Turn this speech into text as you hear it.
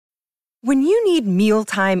When you need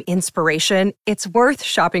mealtime inspiration, it's worth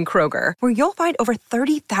shopping Kroger, where you'll find over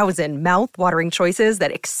 30,000 mouth-watering choices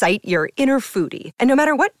that excite your inner foodie. And no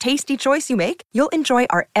matter what tasty choice you make, you'll enjoy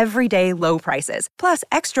our everyday low prices, plus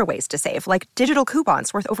extra ways to save, like digital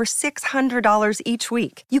coupons worth over $600 each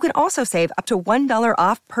week. You can also save up to $1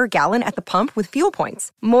 off per gallon at the pump with fuel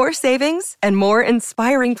points. More savings and more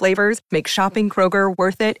inspiring flavors make shopping Kroger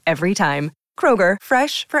worth it every time. Kroger,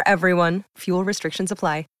 fresh for everyone. Fuel restrictions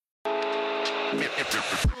apply.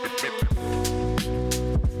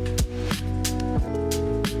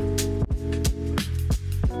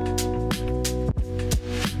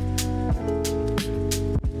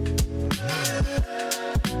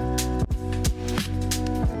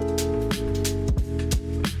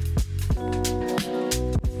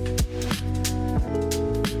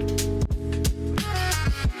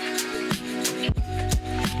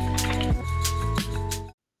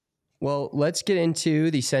 Well, let's get into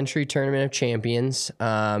the Sentry Tournament of Champions.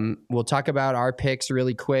 We'll talk about our picks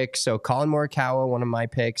really quick. So Colin Morikawa, one of my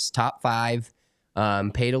picks, top 5,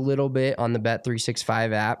 paid a little bit on the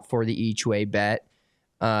Bet365 app for the each way bet.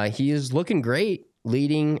 He is looking great,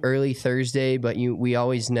 leading early Thursday, but we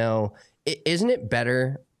always know, isn't it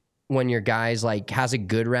better when your guy's like has a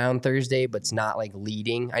good round Thursday, but it's not like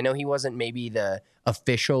leading? I know he wasn't maybe the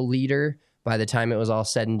official leader by the time it was all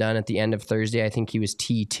said and done at the end of Thursday. I think he was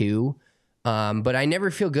T2. But I never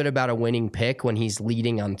feel good about a winning pick when he's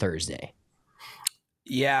leading on Thursday.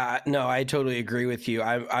 Yeah, no, I totally agree with you.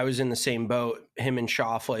 I was in the same boat. Him and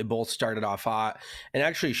Schauffele both started off hot. And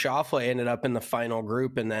actually, Schauffele ended up in the final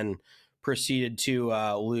group and then proceeded to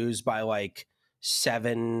lose by like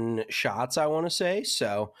 7 shots, I want to say.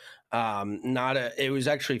 So it was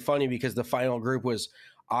actually funny because the final group was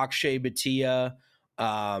Akshay Bhatia,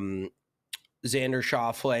 Xander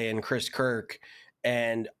Schauffele, and Chris Kirk,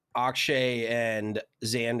 and Akshay and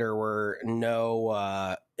Xander were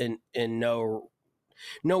nowhere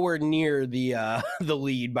near the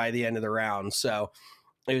lead by the end of the round. So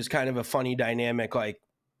it was kind of a funny dynamic, like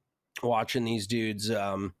watching these dudes,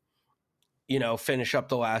 finish up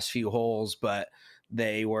the last few holes, but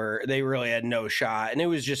they really had no shot, and it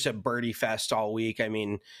was just a birdie fest all week. I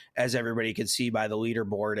mean, as everybody could see by the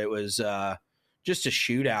leaderboard, it was just a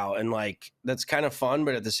shootout, and like that's kind of fun,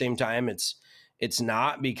 but at the same time it's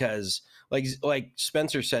not, because like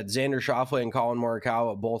Spencer said, Xander Schauffele and Colin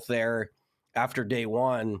Morikawa both there after day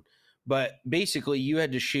one, but basically you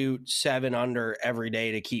had to shoot 7 under every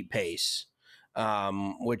day to keep pace,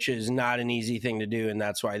 which is not an easy thing to do, and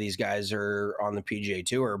that's why these guys are on the PGA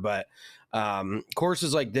Tour. But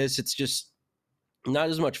courses like this, it's just not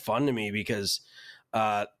as much fun to me because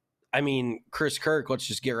Chris Kirk, let's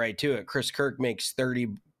just get right to it. Chris Kirk makes 30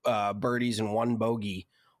 birdies and 1 bogey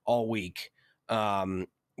all week.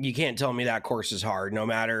 You can't tell me that course is hard, no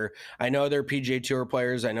matter. I know they're PGA Tour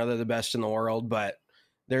players. I know they're the best in the world, but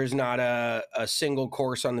there's not a single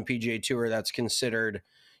course on the PGA Tour that's considered,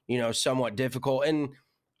 somewhat difficult. And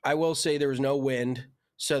I will say there was no wind.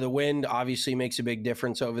 So the wind obviously makes a big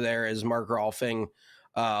difference over there, as Mark Rolfing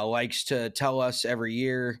likes to tell us every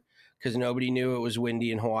year, because nobody knew it was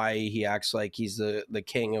windy in Hawaii. He acts like he's the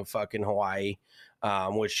king of fucking Hawaii,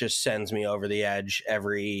 which just sends me over the edge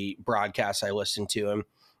every broadcast I listen to him.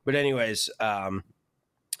 But anyways, the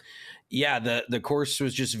course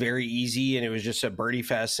was just very easy, and it was just a birdie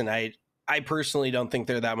fest. And I personally don't think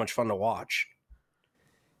they're that much fun to watch.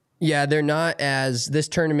 Yeah, they're not as, this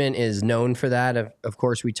tournament is known for that. Of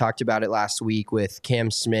course, we talked about it last week with Cam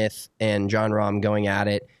Smith and John Rahm going at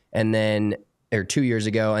it, and then, or 2 years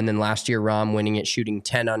ago, and then last year Rahm winning it, shooting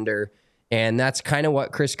 10 under. And that's kind of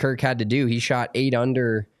what Chris Kirk had to do. He shot 8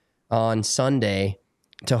 under on Sunday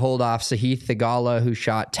to hold off Sahith Theegala, who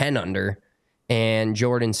shot 10 under, and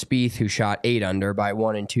Jordan Spieth, who shot 8 under by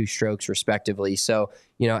 1 and 2 strokes respectively. So,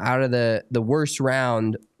 out of the worst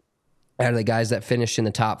round, out of the guys that finished in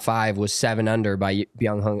the top 5, was 7 under by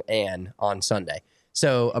Byung-Hun An on Sunday.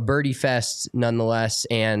 So a birdie fest nonetheless.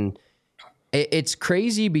 And it's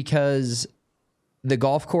crazy because the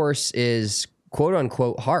golf course is quote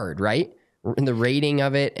unquote hard, right? In the rating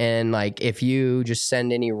of it. And like, if you just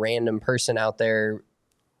send any random person out there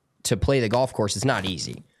to play the golf course, it's not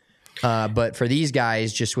easy. But for these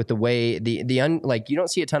guys, just with the way you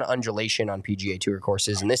don't see a ton of undulation on PGA Tour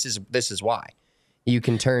courses. And this is why you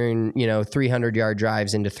can turn, 300-yard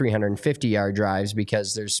drives into 350-yard drives,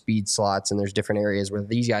 because there's speed slots and there's different areas where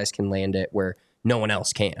these guys can land it where no one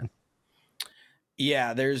else can.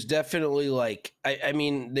 Yeah, there's definitely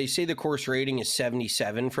they say the course rating is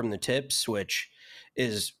 77 from the tips, which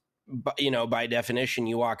is, by definition,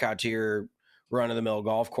 you walk out to your run-of-the-mill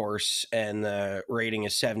golf course and the rating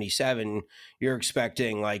is 77, you're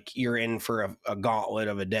expecting like you're in for a gauntlet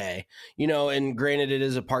of a day, and granted it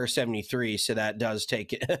is a par 73, so that does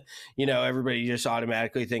take it, everybody just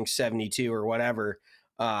automatically thinks 72 or whatever.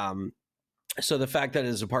 So the fact that it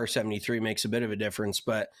is a par 73 makes a bit of a difference,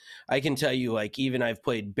 but I can tell you, like, even I've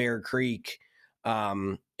played Bear Creek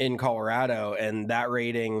in Colorado, and that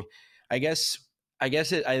rating, I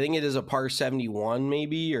think it is a par 71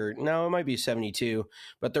 maybe, or no, it might be 72,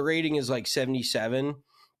 but the rating is like 77.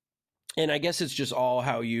 And I guess it's just all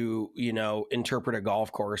how you interpret a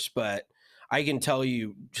golf course. But I can tell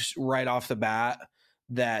you just right off the bat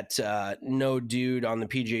that no dude on the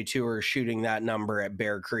PGA Tour is shooting that number at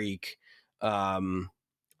Bear Creek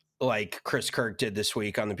like Chris Kirk did this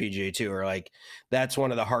week on the PGA Tour. Like, that's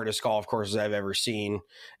one of the hardest golf courses I've ever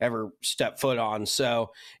stepped foot on.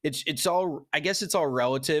 So it's all, I guess it's all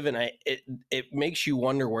relative, and it makes you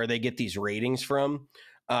wonder where they get these ratings from.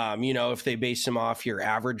 If they base them off your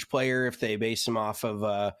average player, if they base them off of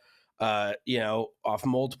off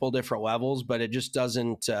multiple different levels, but it just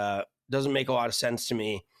doesn't make a lot of sense to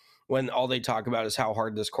me when all they talk about is how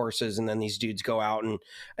hard this course is, and then these dudes go out and,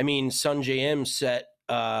 I mean, Sun JM set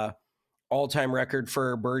all-time record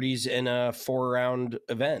for birdies in a 4-round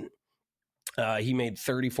event. He made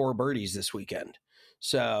 34 birdies this weekend.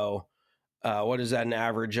 So what is that, an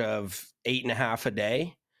average of 8.5 a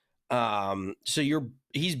day? So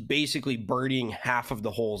he's basically birdieing half of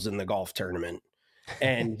the holes in the golf tournament,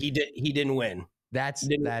 and he didn't win.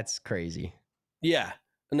 That's crazy. Yeah.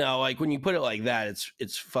 No, like when you put it like that,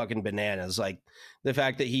 it's fucking bananas. Like the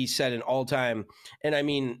fact that he set an all-time, and I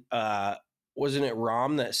mean, wasn't it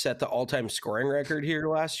Rahm that set the all-time scoring record here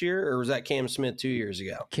last year, or was that Cam Smith 2 years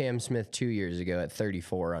ago? Cam Smith 2 years ago at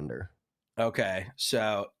 34 under. Okay.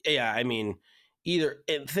 So yeah, I mean,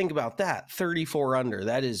 think about that, 34 under,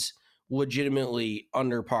 that is legitimately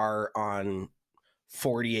under par on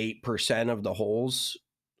 48% of the holes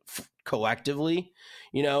collectively,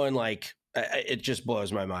 and like, it just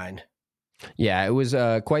blows my mind. Yeah, it was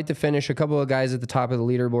quite the finish. A couple of guys at the top of the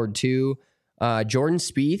leaderboard too. Jordan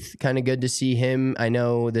Spieth, kind of good to see him. I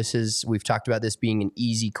know we've talked about this being an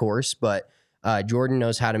easy course, but Jordan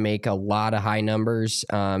knows how to make a lot of high numbers,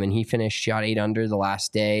 and he shot 8 under the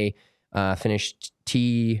last day. Finished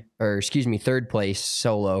third place,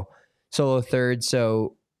 solo third.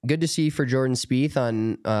 So good to see for Jordan Spieth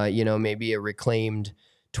on maybe a reclaimed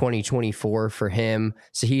 2024 for him.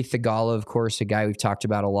 Sahith Theegala, of course, a guy we've talked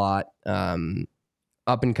about a lot,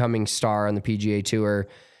 up and coming star on the PGA Tour.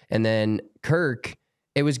 And then Kirk,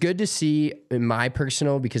 it was good to see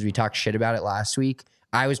because we talked shit about it last week.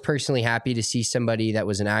 I was personally happy to see somebody that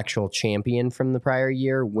was an actual champion from the prior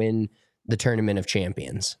year win the Tournament of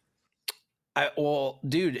Champions. Well,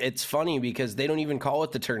 dude, it's funny because they don't even call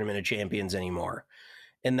it the Tournament of Champions anymore.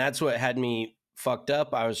 And that's what had me fucked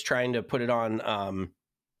up. I was trying to put it on,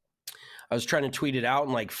 I was trying to tweet it out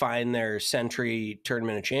and like find their Sentry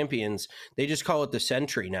Tournament of Champions. They just call it the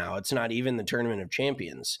Sentry now. It's not even the Tournament of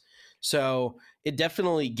Champions. So it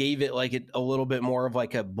definitely gave it like a little bit more of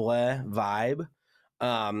like a bleh vibe.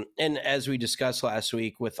 And as we discussed last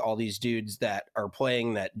week with all these dudes that are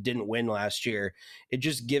playing that didn't win last year, it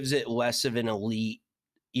just gives it less of an elite,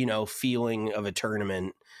 feeling of a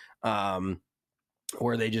tournament,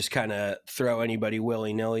 where they just kind of throw anybody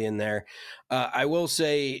willy-nilly in there. I will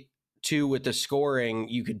say too, with the scoring,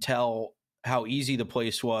 you could tell how easy the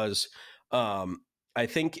place was. I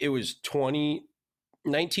think it was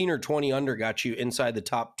 19 or 20 under got you inside the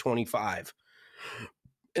top 25.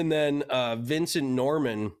 And then Vincent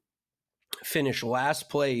Norman finished last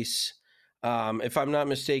place. If I'm not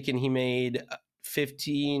mistaken, he made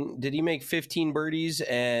 15. Did he make 15 birdies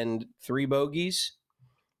and 3 bogeys?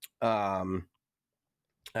 I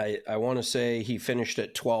want to say he finished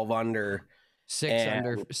at 12 under.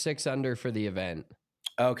 6 under for the event.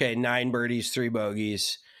 Okay, 9 birdies, 3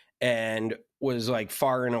 bogeys, and was like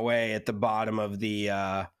far and away at the bottom of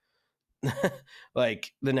the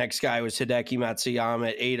like the next guy was Hideki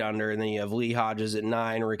Matsuyama at 8 under, and then you have Lee Hodges at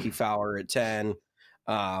 9, Ricky Fowler at 10.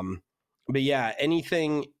 But yeah,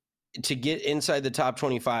 anything to get inside the top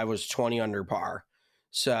 25 was 20 under par.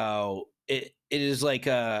 So it is like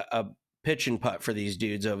a pitch and putt for these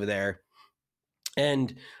dudes over there.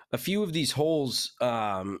 And a few of these holes,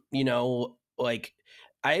 like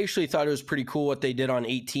I actually thought it was pretty cool what they did on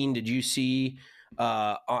 18. Did you see?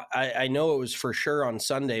 I know it was for sure on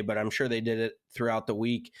Sunday, but I'm sure they did it throughout the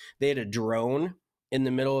week. They had a drone in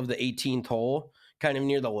the middle of the 18th hole, kind of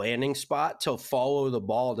near the landing spot, to follow the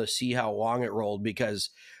ball to see how long it rolled, because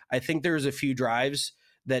I think there was a few drives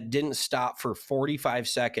that didn't stop for 45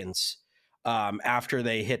 seconds after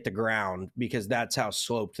they hit the ground, because that's how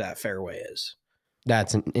sloped that fairway is.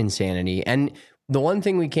 That's an insanity. And the one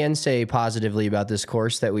thing we can say positively about this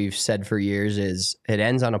course that we've said for years is it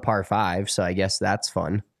ends on a par 5. So I guess that's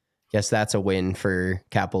fun. Guess that's a win for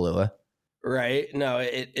Kapalua. Right. No,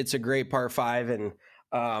 it's a great par 5. And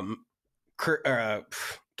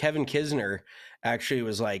Kevin Kisner actually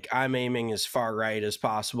was like, I'm aiming as far right as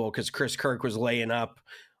possible, because Chris Kirk was laying up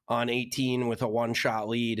on 18 with a 1-shot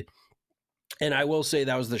lead. And I will say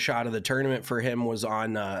that was the shot of the tournament for him, was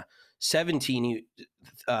on 17.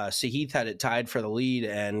 Sahith had it tied for the lead,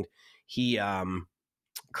 and he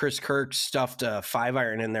Chris Kirk stuffed a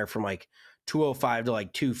 5-iron in there from like 205 to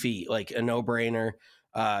like 2 feet, like a no-brainer,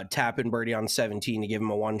 tapping birdie on 17 to give him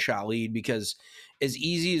a 1-shot lead. Because as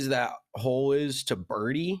easy as that hole is to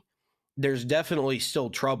birdie, there's definitely still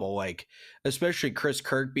trouble. Like, especially Chris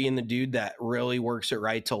Kirk being the dude that really works it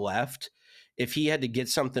right to left. If he had to get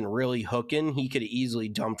something really hooking, he could have easily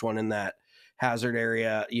dumped one in that hazard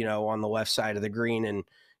area, on the left side of the green, and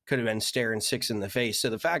could have been staring 6 in the face.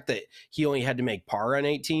 So the fact that he only had to make par on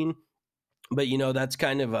 18, but that's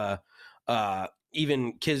kind of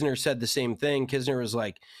even Kisner said the same thing. Kisner was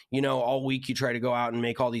like, all week you try to go out and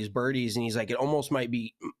make all these birdies, and he's like, it almost might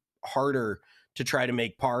be harder to try to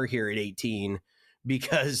make par here at 18,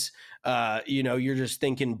 because you're just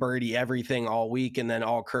thinking birdie everything all week, and then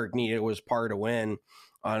all Kirk needed was par to win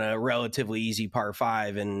on a relatively easy par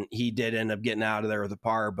 5, and he did end up getting out of there with a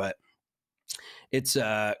par. But it's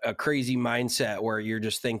a crazy mindset where you're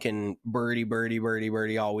just thinking birdie, birdie, birdie,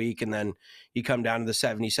 birdie all week, and then you come down to the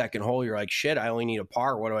 72nd hole, you're like, shit, I only need a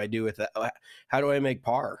par. What do I do with that? How do I make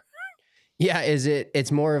par? Yeah,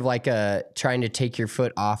 it's more of like trying to take your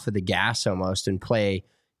foot off of the gas almost and play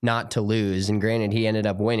not to lose. And granted, he ended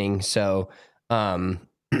up winning, so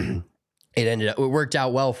it worked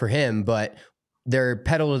out well for him, but they're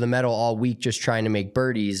pedal to the metal all week just trying to make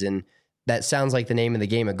birdies. And that sounds like the name of the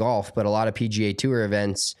game of golf, but a lot of PGA Tour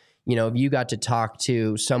events, if you got to talk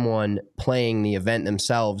to someone playing the event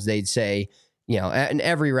themselves, they'd say, and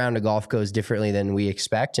every round of golf goes differently than we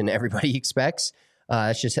expect and everybody expects.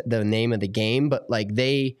 It's just the name of the game, but like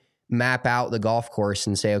they map out the golf course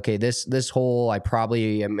and say, okay, this hole, I'm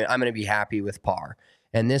going to be happy with par.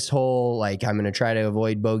 And this hole, like I'm going to try to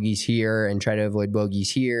avoid bogeys here and try to avoid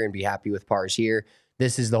bogeys here and be happy with pars here.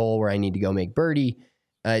 This is the hole where I need to go make birdie.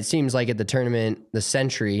 It seems like at the tournament, the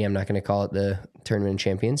Sentry, I'm not going to call it the Tournament of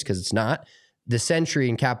Champions because it's not. The Sentry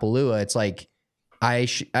in Kapalua, it's like I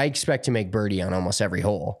expect to make birdie on almost every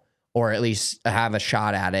hole, or at least have a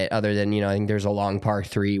shot at it, other than, I think there's a long par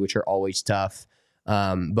 3, which are always tough.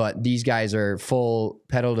 But these guys are full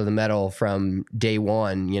pedal to the metal from day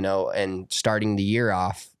one, and starting the year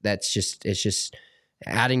off. It's just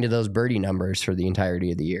adding to those birdie numbers for the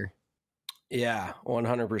entirety of the year. Yeah,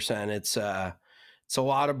 100%. It's a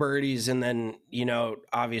lot of birdies. And then,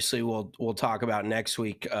 obviously we'll talk about next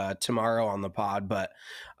week, tomorrow on the pod, but,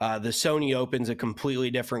 the Sony Open's a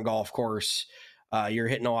completely different golf course. You're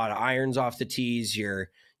hitting a lot of irons off the tees.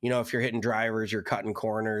 If you're hitting drivers, you're cutting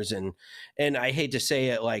corners, and I hate to say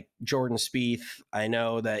it, like Jordan Spieth, I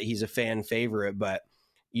know that he's a fan favorite, but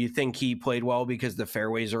you think he played well because the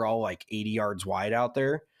fairways are all like 80 yards wide out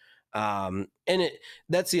there.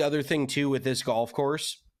 That's the other thing too with this golf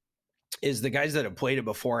course, is the guys that have played it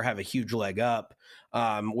before have a huge leg up,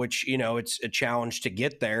 which, it's a challenge to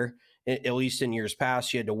get there. At least in years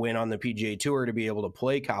past, you had to win on the PGA Tour to be able to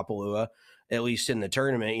play Kapalua, at least in the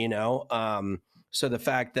tournament, So the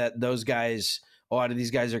fact that those guys, a lot of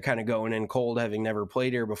these guys are kind of going in cold, having never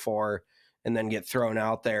played here before, and then get thrown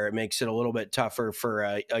out there, it makes it a little bit tougher for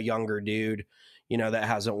a younger dude, that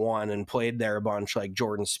hasn't won and played there a bunch, like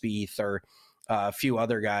Jordan Spieth or a few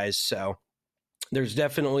other guys. So there's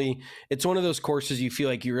definitely, it's one of those courses you feel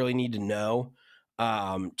like you really need to know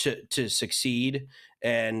to succeed.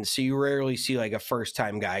 And so you rarely see like a first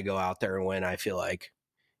time guy go out there and win, I feel like.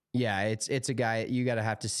 Yeah, it's a guy, you got to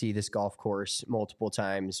have to see this golf course multiple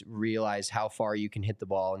times, realize how far you can hit the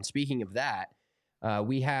ball. And speaking of that,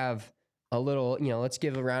 we have a little, let's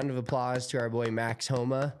give a round of applause to our boy Max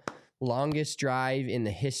Homa. Longest drive in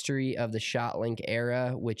the history of the ShotLink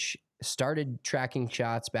era, which started tracking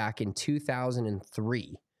shots back in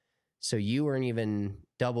 2003. So you weren't even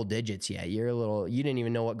double digits yet. You didn't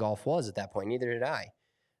even know what golf was at that point. Neither did I.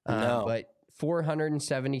 No. But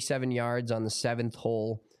 477 yards on the 7th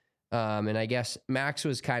hole. And I guess Max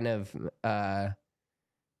was kind of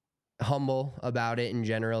humble about it in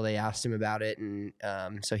general. They asked him about it.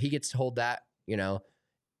 And so he gets to hold that,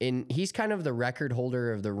 and he's kind of the record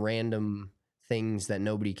holder of the random things that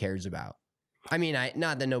nobody cares about. I mean,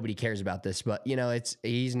 not that nobody cares about this, but,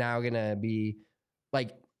 he's now going to be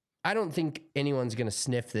like, I don't think anyone's going to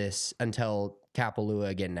sniff this until Kapalua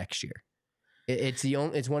again next year.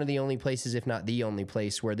 It's one of the only places, if not the only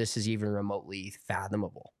place, where this is even remotely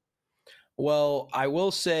fathomable. Well, I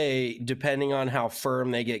will say, depending on how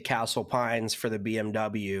firm they get Castle Pines for the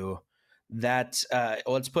BMW, that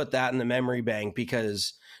let's put that in the memory bank,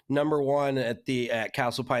 because number one at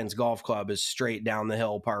Castle Pines Golf Club is straight down the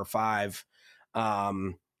hill, par 5,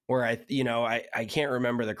 where I can't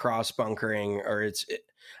remember the cross bunkering, or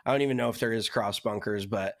I don't even know if there is cross bunkers,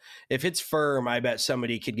 but if it's firm, I bet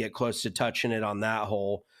somebody could get close to touching it on that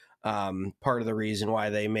hole. Part of the reason why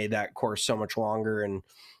they made that course so much longer and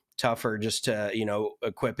tougher, just to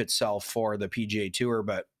equip itself for the PGA Tour.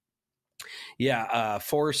 But yeah,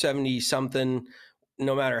 470 something,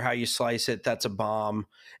 no matter how you slice it, that's a bomb.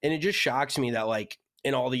 And it just shocks me that, like,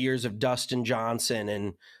 in all the years of Dustin Johnson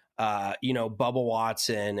and Bubba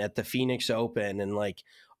Watson at the Phoenix Open, and like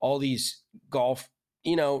all these golf,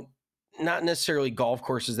 not necessarily golf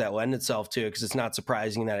courses that lend itself to it, because it's not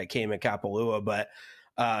surprising that it came at Kapalua, but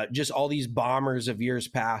just all these bombers of years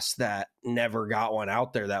past that never got one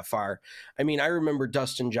out there that far. I mean, I remember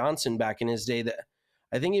Dustin Johnson back in his day, that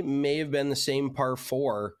I think it may have been the same par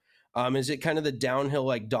 4. Is it kind of the downhill,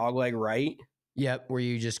 like dogleg right? Yep, where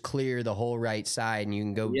you just clear the whole right side and you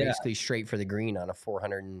can go basically straight for the green on a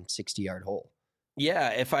 460-yard hole. Yeah,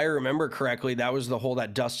 if I remember correctly, that was the hole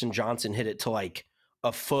that Dustin Johnson hit it to like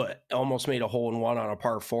a foot, almost made a hole in one on a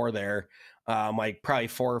par 4 there, like probably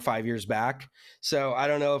 4 or 5 years back. So I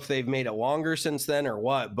don't know if they've made it longer since then or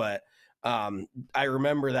what, but I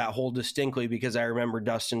remember that hole distinctly, because I remember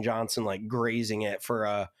Dustin Johnson like grazing it for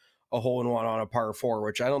a hole in one on a par 4,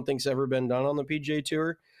 which I don't think's ever been done on the PGA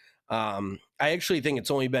Tour. I actually think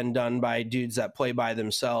it's only been done by dudes that play by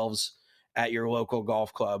themselves at your local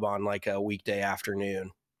golf club on like a weekday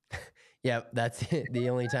afternoon. Yep, that's the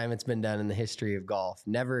only time it's been done in the history of golf.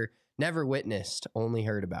 Never witnessed, only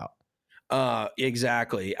heard about.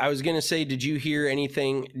 Exactly. I was gonna say, did you hear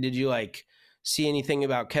anything? Did you like see anything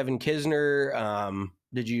about Kevin Kisner?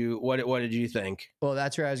 What did you think? Well,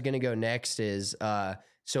 that's where I was gonna go next. Is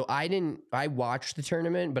so I watched the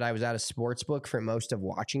tournament, but I was at a sports book for most of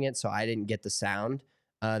watching it, so I didn't get the sound.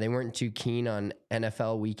 They weren't too keen on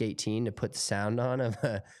NFL Week 18 to put the sound on of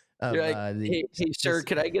hey, sir,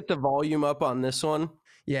 could I get the volume up on this one?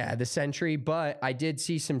 Yeah, the Sentry. But I did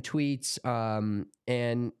see some tweets,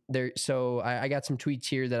 and there. So I got some tweets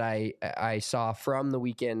here that I saw from the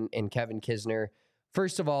weekend in Kevin Kisner.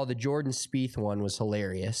 First of all, the Jordan Spieth one was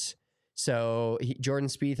hilarious. So Jordan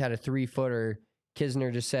Spieth had a 3-footer.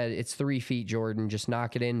 Kisner just said, "It's 3 feet, Jordan. Just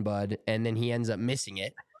knock it in, bud." And then he ends up missing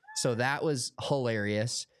it. So that was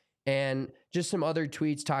hilarious. And just some other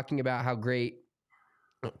tweets talking about how great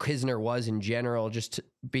Kisner was in general, just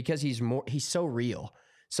because he's so real.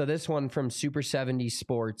 So this one from Super 70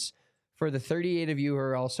 Sports: for the 38 of you who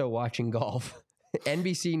are also watching golf,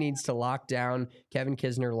 NBC needs to lock down Kevin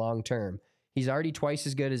Kisner long term. He's already twice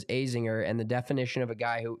as good as Azinger and the definition of a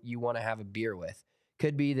guy who you want to have a beer with.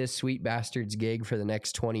 Could be this sweet bastard's gig for the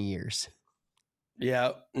next 20 years.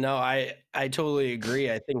 Yeah, no, I totally agree.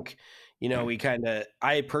 I think,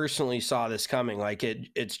 I personally saw this coming. Like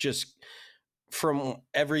it's just from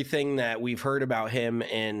everything that we've heard about him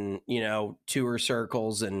in, tour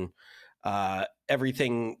circles and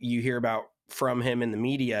everything you hear about from him in the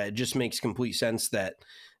media, it just makes complete sense that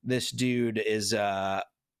this dude is, I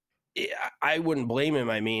wouldn't blame him.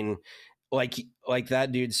 I mean, like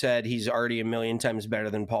that dude said, he's already a million times better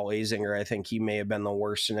than Paul Azinger. I think he may have been the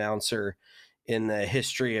worst announcer in the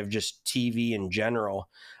history of just TV in general.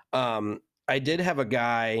 I did have a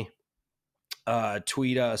guy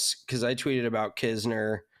tweet us, because I tweeted about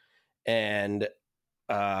Kisner, and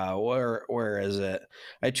where is it?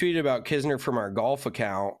 I tweeted about Kisner from our golf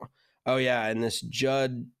account. Oh yeah, and this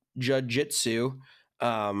Jujitsu.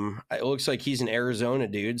 It looks like he's an Arizona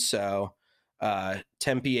dude, so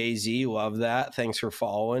Tempe AZ, love that. Thanks for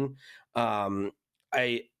following.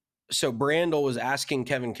 So Brandel was asking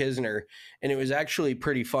Kevin Kisner, and it was actually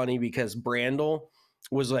pretty funny, because Brandel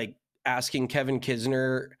was like asking Kevin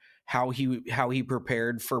Kisner how he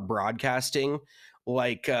prepared for broadcasting,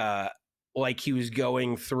 like he was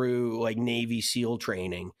going through like Navy SEAL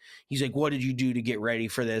training. He's like, "What did you do to get ready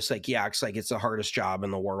for this?" Like he acts like it's the hardest job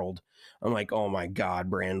in the world. I'm like, oh my God,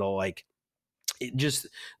 Brandel, like it just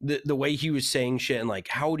the way he was saying shit, and like,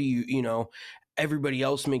 how do you, everybody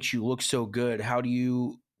else makes you look so good. How do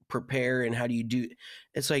you prepare, and how do you do?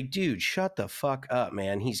 It's like, dude, shut the fuck up,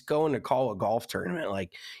 man. He's going to call a golf tournament.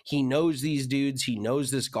 Like, he knows these dudes. He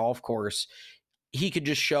knows this golf course. He could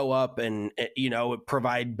just show up and,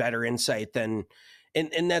 provide better insight than,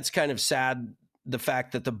 and that's kind of sad the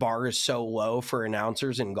fact that the bar is so low for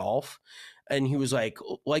announcers in golf. And he was like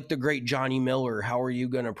the great Johnny Miller, how are you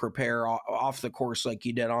going to prepare off the course like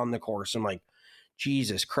you did on the course? I'm like,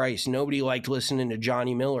 Jesus Christ, nobody liked listening to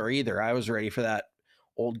Johnny Miller either. I was ready for that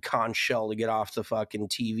old conch shell to get off the fucking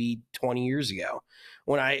TV 20 years ago.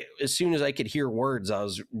 As soon as I could hear words, I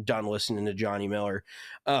was done listening to Johnny Miller.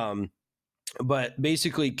 But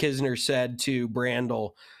basically Kisner said to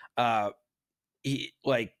Brandel, Brandel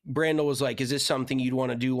was like, is this something you'd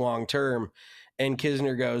want to do long-term? And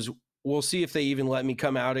Kisner goes, we'll see if they even let me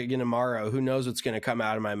come out again tomorrow. Who knows what's going to come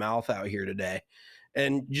out of my mouth out here today.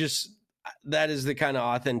 And just, that is the kind of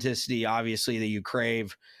authenticity, obviously, that you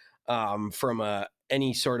crave from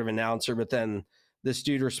any sort of announcer. But then this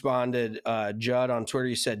dude responded, Judd on Twitter,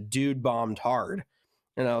 he said, dude bombed hard.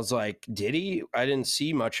 And I was like, did he? I didn't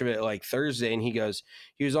see much of it like Thursday. And he goes,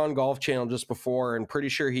 he was on Golf Channel just before and pretty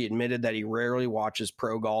sure he admitted that he rarely watches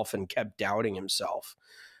pro golf and kept doubting himself.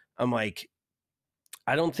 I'm like,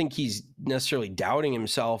 I don't think he's necessarily doubting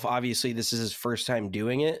himself. Obviously, this is his first time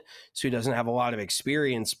doing it, so he doesn't have a lot of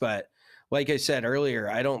experience. But like I said earlier,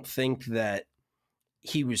 I don't think that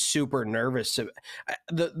he was super nervous.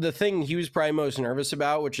 The thing he was probably most nervous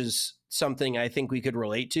about, which is something I think we could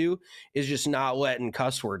relate to, is just not letting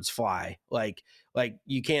cuss words fly. Like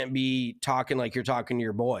you can't be talking like you're talking to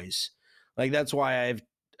your boys. Like that's why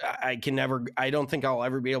I don't think I'll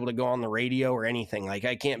ever be able to go on the radio or anything. Like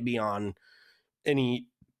I can't be on any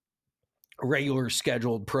regular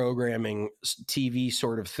scheduled programming TV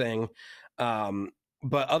sort of thing.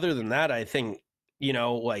 But other than that, I think,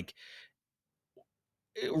 like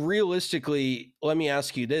realistically, let me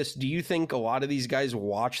ask you this. Do you think a lot of these guys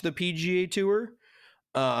watch the PGA Tour?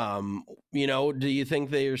 Do you think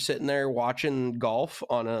they are sitting there watching golf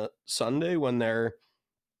on a Sunday when they're,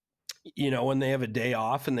 when they have a day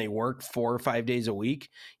off and they work 4 or 5 days a week?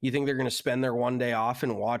 You think they're going to spend their one day off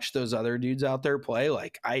and watch those other dudes out there play?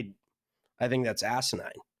 Like, I think that's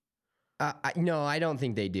asinine. No, I don't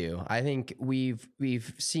think they do. I think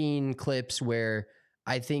we've seen clips where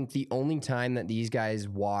I think the only time that these guys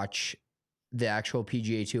watch the actual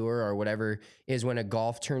PGA Tour or whatever is when a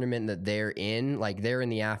golf tournament that they're in, like they're in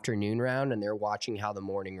the afternoon round and they're watching how the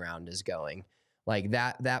morning round is going. Like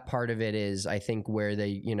that part of it is, I think, where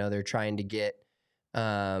they, they're trying to get,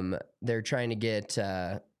 some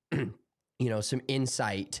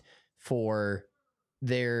insight for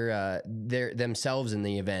their themselves in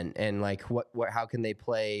the event, and like how can they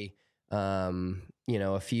play,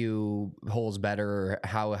 a few holes better, or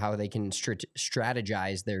how they can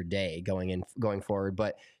strategize their day going forward.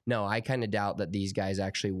 But no, I kind of doubt that these guys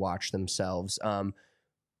actually watch themselves.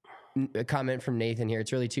 A comment from Nathan here.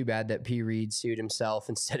 It's really too bad that P. Reed sued himself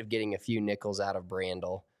instead of getting a few nickels out of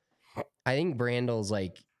Brandel. I think Brandel's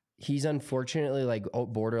he's unfortunately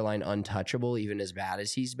borderline untouchable, even as bad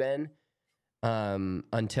as he's been,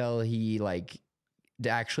 until he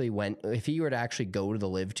actually if he were to actually go to the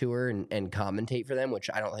Live Tour and commentate for them, which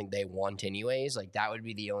I don't think they want anyways, that would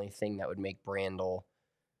be the only thing that would make Brandel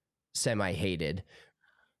semi-hated.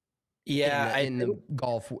 Yeah, in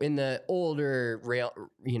the older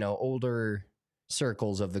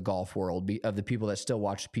circles of the golf world, of the people that still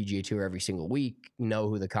watch the PGA Tour every single week, know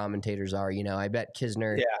who the commentators are. I bet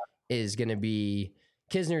Kisner's going to be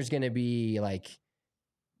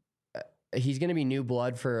he's going to be new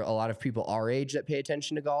blood for a lot of people our age that pay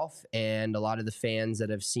attention to golf, and a lot of the fans that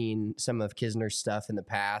have seen some of Kisner's stuff in the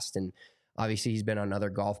past. And obviously he's been on other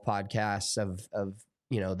golf podcasts of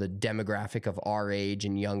the demographic of our age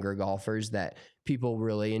and younger golfers that people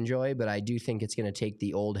really enjoy. But I do think it's going to take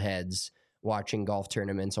the old heads watching golf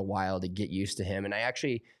tournaments a while to get used to him. And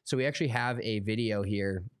we actually have a video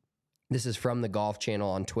here. This is from the Golf Channel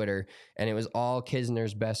on Twitter, and it was all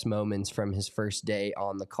Kisner's best moments from his first day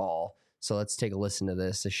on the call. So let's take a listen to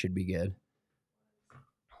this. This should be good.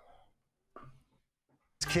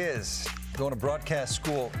 Kids going to broadcast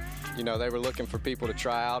school. They were looking for people to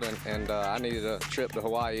try out, and I needed a trip to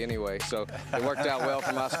Hawaii anyway. So it worked out well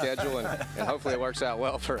for my schedule, and hopefully it works out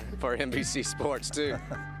well for NBC Sports too.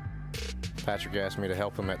 Patrick asked me to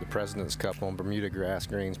help him at the President's Cup on Bermuda grass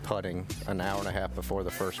greens putting an hour and a half before the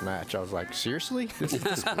first match. I was like, seriously?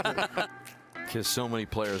 Because so many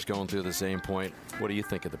players going through the same point. What do you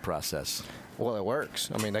think of the process? Well, it works.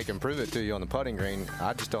 I mean, they can prove it to you on the putting green.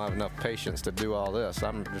 I just don't have enough patience to do all this.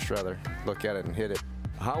 I'm just rather look at it and hit it.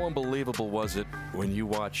 How unbelievable was it when you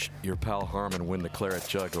watched your pal Harmon win the Claret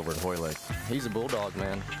Jug over at Hoylake? He's a bulldog,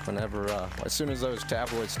 man. Whenever, as soon as those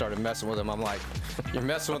tabloids started messing with him, I'm like, you're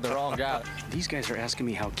messing with the wrong guy. These guys are asking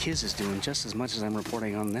me how Kiz is doing just as much as I'm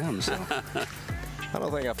reporting on them, so. I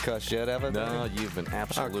don't think I've cussed yet, have I? No, you've been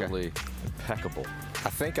absolutely impeccable. I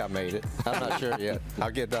think I made it. I'm not sure yet.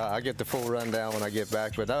 I'll get the full rundown when I get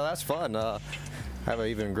back. But that's fun. I have an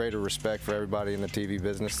even greater respect for everybody in the TV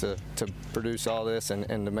business to produce all this and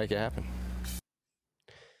to make it happen.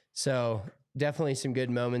 So definitely some good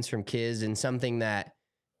moments from Kiz, and something that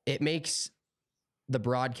it makes the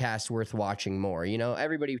broadcast worth watching more. You know,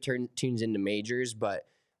 everybody tunes into majors, but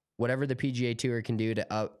whatever the PGA Tour can do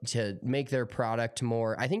to make their product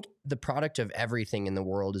more, I think the product of everything in the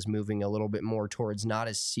world is moving a little bit more towards not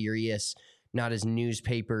as serious, not as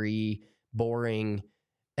newspapery, boring,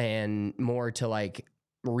 and more to like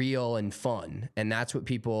real and fun. And that's what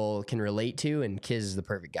people can relate to. And Kiz is the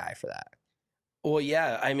perfect guy for that. Well,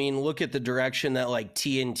 yeah. I mean, look at the direction that like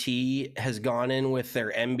TNT has gone in with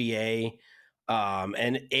their NBA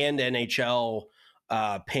and NHL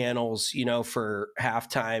panels, you know, for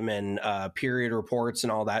halftime and period reports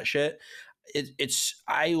and all that shit.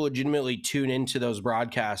 I legitimately tune into those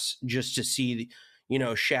broadcasts just to see, you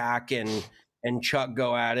know, Shaq and Chuck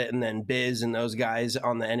go at it, and then Biz and those guys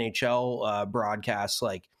on the NHL broadcasts.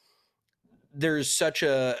 Like, there's such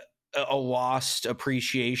a lost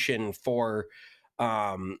appreciation for,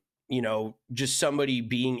 you know, just somebody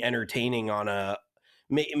being entertaining on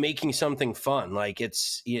making something fun. Like,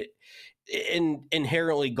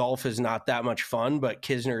 inherently golf is not that much fun, but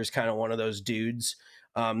Kisner is kind of one of those dudes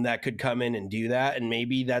that could come in and do that. And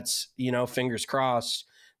maybe that's, you know, fingers crossed,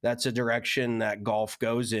 that's a direction that golf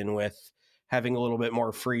goes in, with having a little bit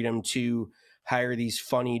more freedom to hire these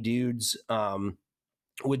funny dudes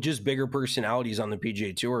with just bigger personalities on the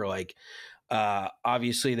PGA Tour. Like,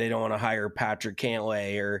 obviously they don't want to hire Patrick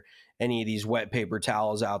Cantlay or any of these wet paper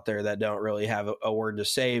towels out there that don't really have a word to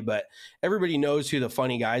say, but everybody knows who the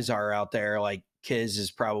funny guys are out there. Like, Kiz is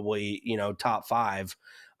probably, you know, top 5.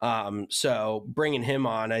 So bringing him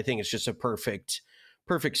on, I think it's just a perfect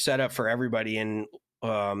setup for everybody. And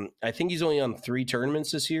I think he's only on 3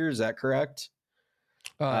 tournaments this year. Is that correct?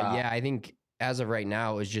 Yeah, I think as of right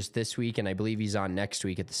now, it was just this week, and I believe he's on next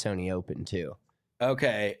week at the Sony Open too.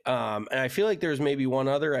 Okay. And I feel like there's maybe one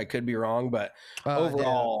other, I could be wrong, but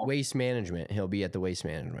overall, Waste Management. He'll be at the Waste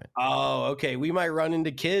Management. Oh, okay. We might run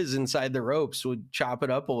into Kiz inside the ropes. We'll chop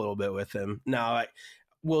it up a little bit with him. Now,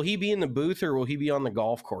 will he be in the booth, or will he be on the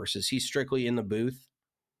golf course? Is he strictly in the booth?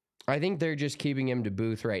 I think they're just keeping him to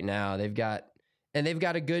booth right now. They've got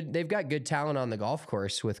good talent on the golf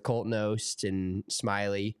course with Colton Oast and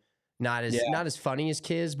Smiley. Not as funny as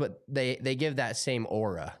Kiz, but they give that same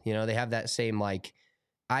aura. You know, they have that same, like,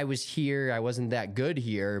 I was here, I wasn't that good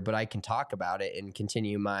here, but I can talk about it and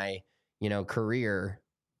continue my, you know, career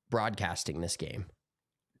broadcasting this game.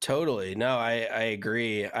 Totally. No, I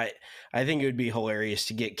agree. I think it would be hilarious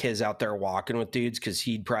to get Kiz out there walking with dudes, because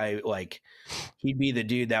he'd probably he'd be the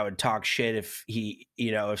dude that would talk shit if he,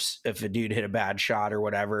 you know, if a dude hit a bad shot or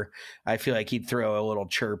whatever. I feel like he'd throw a little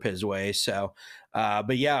chirp his way. So,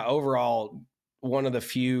 but yeah, overall, one of the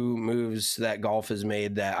few moves that golf has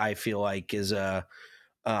made that I feel like is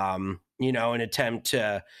you know, an attempt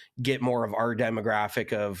to get more of our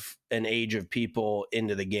demographic of an age of people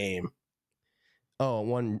into the game. Oh,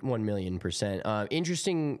 1,000,000%.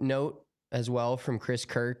 Interesting note as well from Chris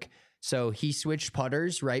Kirk. So he switched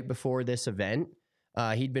putters right before this event.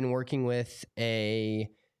 He'd been working with he's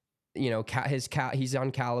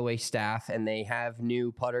on Callaway staff, and they have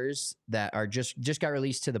new putters that are just got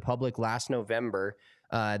released to the public last November.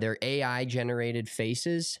 They're AI generated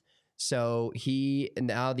faces. So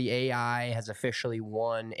now the AI has officially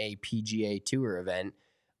won a PGA Tour event.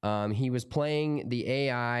 He was playing the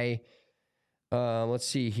AI. Let's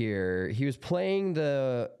see here. He was playing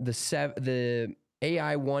the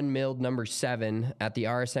AI 1 milled number 7 at the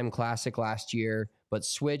RSM Classic last year, but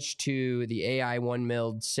switched to the AI 1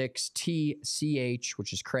 milled 6TCH,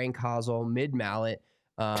 which is crank hosel mid mallet,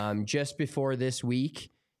 just before this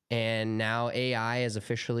week. And now AI has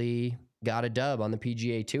officially got a dub on the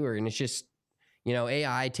PGA Tour. And it's just, you know,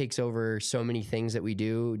 AI takes over so many things that we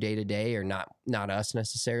do day to day, or not us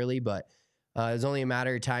necessarily, but it was only a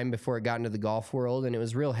matter of time before it got into the golf world, and it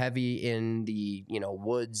was real heavy in the, you know,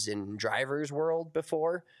 woods and drivers world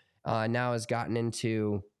before. Now it's gotten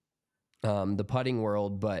into the putting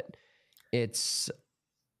world, but it's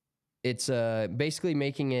basically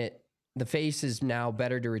making it, the face is now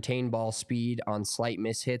better to retain ball speed on slight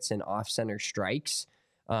mishits and off-center strikes.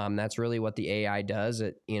 That's really what the AI does.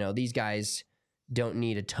 You know, these guys don't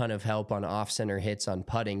need a ton of help on off-center hits on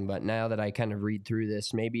putting, but now that I kind of read through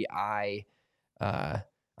this, maybe I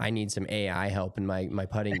need some AI help in my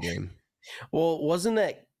putting game. Well, wasn't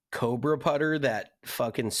that Cobra putter, that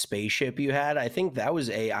fucking spaceship you had? I think that was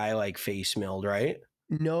AI like face milled, right?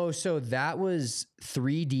 No, so that was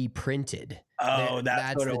 3D printed. Oh,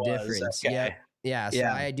 that's what the it was. difference. Okay. Yeah. Yeah, so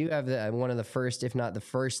I do have one of the first, if not the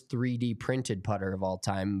first 3D printed putter of all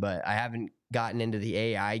time, but I haven't gotten into the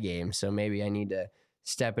AI game, so maybe I need to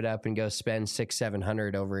step it up and go spend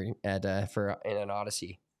 $600-700 over at in an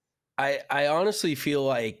Odyssey. I honestly feel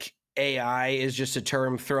like AI is just a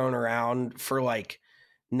term thrown around for like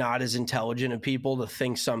not as intelligent of people to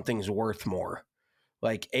think something's worth more.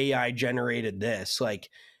 Like AI generated this, like,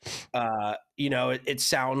 it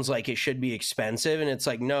sounds like it should be expensive. And it's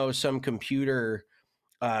like, no, some computer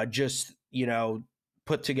just,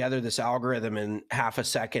 put together this algorithm in half a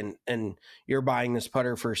second and you're buying this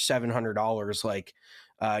putter for $700. Like,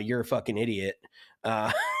 you're a fucking idiot.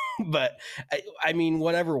 But I mean,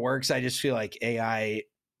 whatever works. I just feel like AI,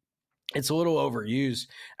 it's a little overused.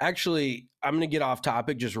 Actually, I'm going to get off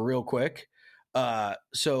topic just real quick.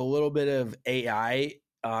 So a little bit of AI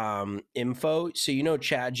info. So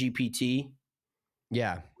ChatGPT.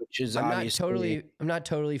 Yeah, which is I'm obviously not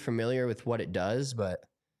totally familiar with what it does, but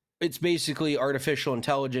it's basically artificial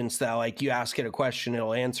intelligence that, like, you ask it a question,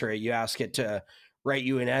 it'll answer it. You ask it to write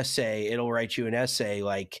you an essay, it'll write you an essay.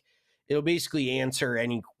 Like, it'll basically answer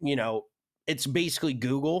any, it's basically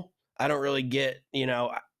Google. I don't really get,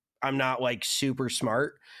 I'm not like super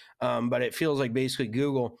smart, but it feels like basically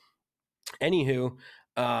Google. Anywho,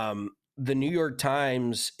 the New York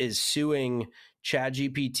Times is suing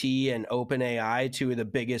ChatGPT and OpenAI, two of the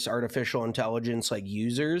biggest artificial intelligence like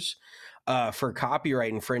users, for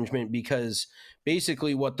copyright infringement, because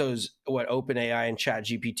basically what OpenAI and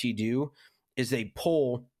ChatGPT do is they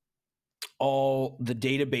pull all the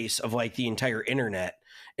database of like the entire internet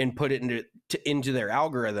and put it into their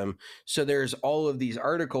algorithm. So there's all of these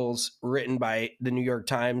articles written by the New York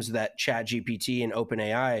Times that ChatGPT and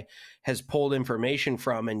OpenAI has pulled information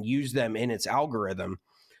from and used them in its algorithm.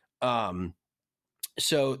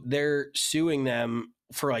 So they're suing them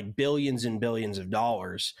for like billions and billions of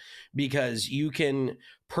dollars, because you can,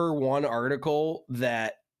 per one article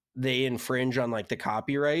that they infringe on like the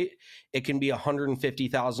copyright, it can be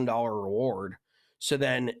 $150,000 reward. So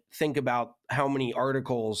then think about how many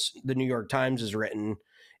articles the New York Times has written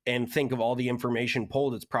and think of all the information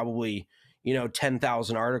pulled. It's probably,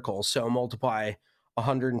 10,000 articles. So multiply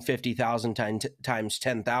 150,000 times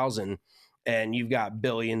 10,000 and you've got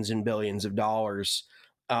billions and billions of dollars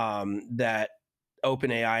that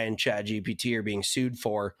OpenAI and ChatGPT are being sued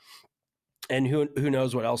for. And who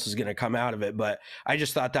knows what else is going to come out of it. But I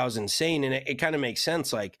just thought that was insane. And it kind of makes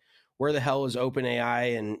sense. Like, where the hell is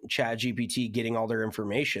OpenAI and ChatGPT getting all their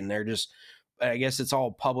information? They're just, I guess it's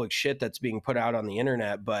all public shit that's being put out on the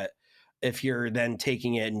internet. But if you're then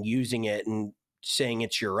taking it and using it and saying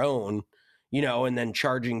it's your own, and then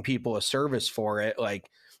charging people a service for it, like,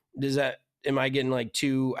 am I getting like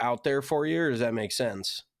too out there for you, or does that make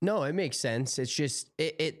sense? No, it makes sense. It's just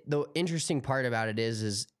the interesting part about it is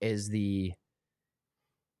this is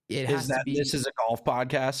a golf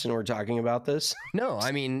podcast and we're talking about this. No,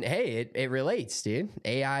 I mean, hey, it relates, dude.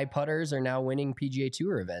 AI putters are now winning PGA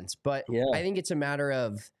Tour events, but yeah. I think it's a matter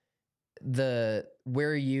of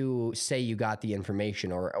where you say you got the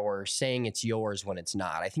information or saying it's yours when it's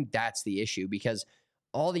not. I think that's the issue, because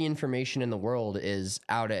all the information in the world is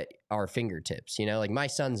out at our fingertips. Like, my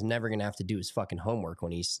son's never going to have to do his fucking homework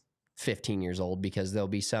when he's 15 years old, because there'll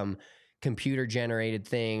be some computer generated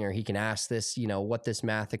thing, or he can ask this, what this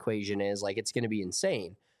math equation is. Like, it's going to be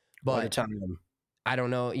insane. But I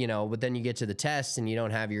don't know, but then you get to the test and you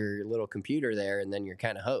don't have your little computer there, and then you're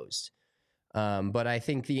kind of hosed. But I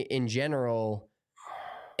think in general,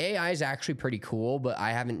 AI is actually pretty cool, but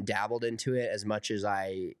I haven't dabbled into it as much as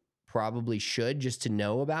I probably should, just to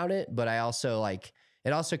know about it. But I also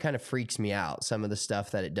it also kind of freaks me out, some of the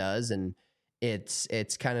stuff that it does. And it's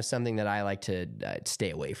kind of something that I like to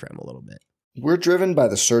stay away from a little bit. We're driven by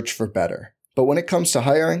the search for better. But when it comes to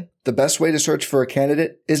hiring, the best way to search for a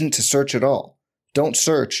candidate isn't to search at all. Don't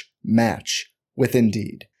search, match with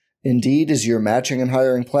Indeed. Indeed is your matching and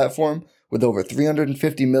hiring platform with over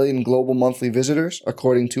 350 million global monthly visitors,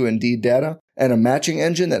 according to Indeed data, and a matching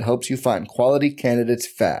engine that helps you find quality candidates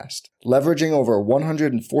fast. Leveraging over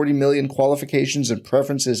 140 million qualifications and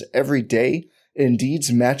preferences every day,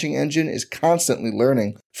 Indeed's matching engine is constantly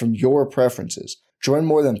learning from your preferences. Join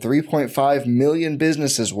more than 3.5 million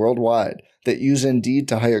businesses worldwide that use Indeed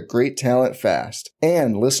to hire great talent fast.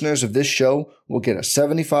 And listeners of this show will get a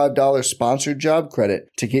 $75 sponsored job credit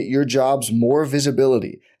to get your jobs more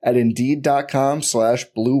visibility at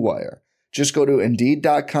Indeed.com/Blue Wire. Just go to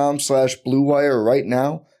Indeed.com/Blue Wire right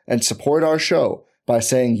now and support our show by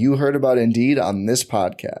saying you heard about Indeed on this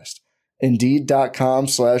podcast.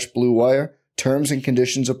 Indeed.com/Blue Wire. Terms and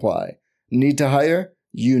conditions apply. Need to hire?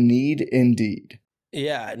 You need Indeed.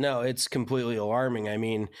 Yeah, no, it's completely alarming. I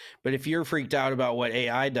mean, but if you're freaked out about what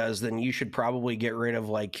AI does, then you should probably get rid of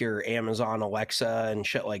like your Amazon Alexa and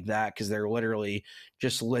shit like that, because they're literally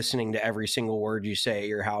just listening to every single word you say at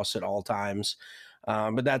your house at all times.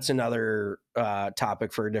 But that's another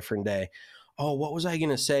topic for a different day. Oh, what was I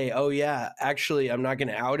going to say? Oh, yeah, actually, I'm not going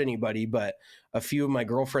to out anybody, but a few of my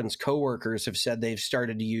girlfriend's coworkers have said they've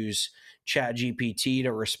started to use ChatGPT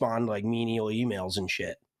to respond like menial emails and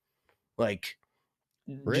shit. Like,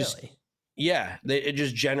 Really? it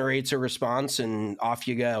just generates a response and off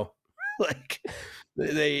you go. Like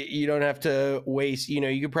you don't have to waste,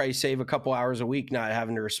 you could probably save a couple hours a week not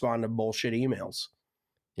having to respond to bullshit emails.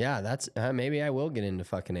 Yeah, that's maybe I will get into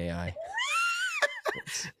fucking AI.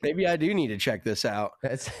 Maybe I do need to check this out.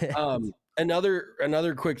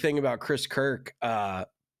 Another quick thing about Chris Kirk that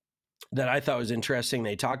I thought was interesting.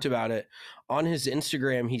 They talked about it on his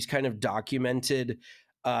Instagram. He's kind of documented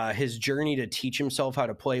his journey to teach himself how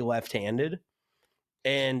to play left-handed.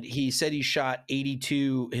 And he said he shot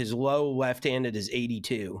 82. His low left-handed is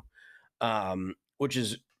 82, which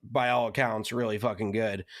is by all accounts really fucking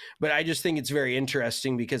good. But I just think it's very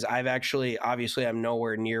interesting because obviously I'm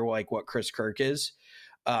nowhere near like what Chris Kirk is.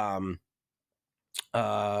 But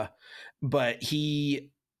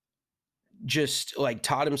he just like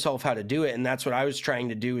taught himself how to do it, and that's what I was trying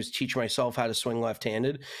to do, is teach myself how to swing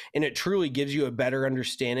left-handed. And it truly gives you a better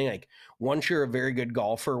understanding. Like once you're a very good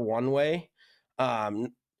golfer one way, and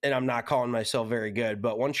I'm not calling myself very good,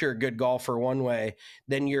 but once you're a good golfer one way,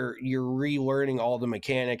 then you're relearning all the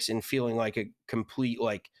mechanics and feeling like a complete,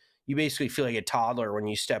 like you basically feel like a toddler when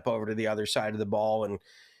you step over to the other side of the ball, and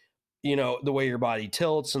the way your body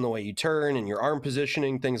tilts and the way you turn and your arm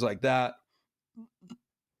positioning, things like that.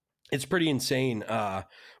 It's pretty insane.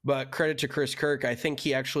 But credit to Chris Kirk. I think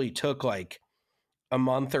he actually took like a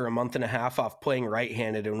month or a month and a half off playing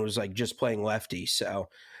right-handed and was like just playing lefty. So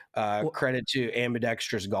credit to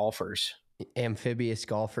ambidextrous golfers. Amphibious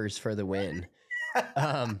golfers for the win.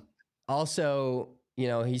 Also,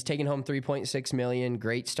 he's taken home $3.6 million.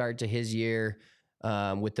 Great start to his year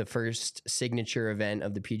with the first signature event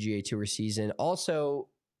of the PGA Tour season. Also,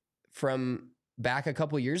 from back a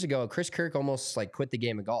couple years ago, Chris Kirk almost like quit the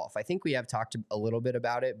game of golf. I think we have talked a little bit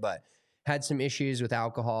about it, but had some issues with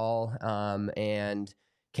alcohol and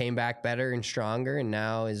came back better and stronger, and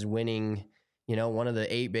now is winning, one of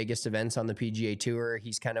the 8 biggest events on the PGA Tour.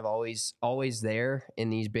 He's kind of always there in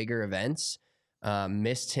these bigger events.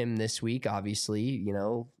 Missed him this week, obviously.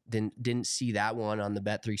 Didn't see that one on the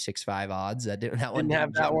Bet365 odds. Didn't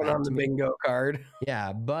have that one on the bingo card.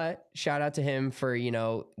 Yeah, but shout out to him for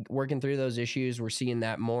working through those issues. We're seeing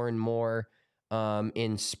that more and more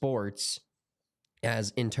in sports,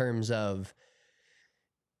 as in terms of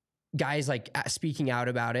guys like speaking out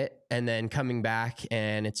about it and then coming back,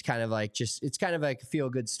 and it's kind of like a feel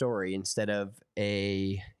good story instead of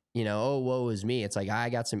a oh, woe is me. It's like, I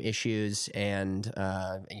got some issues, and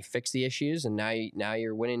you fix the issues, and now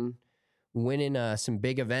you're winning some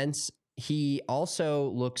big events. He also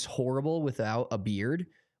looks horrible without a beard.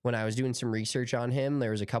 When I was doing some research on him,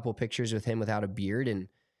 there was a couple pictures with him without a beard, and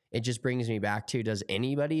it just brings me back to, does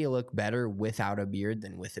anybody look better without a beard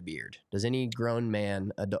than with a beard? Does any grown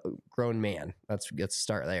man, let's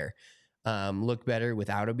start there, look better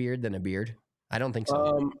without a beard than a beard? I don't think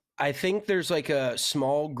so. I think there's like a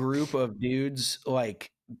small group of dudes,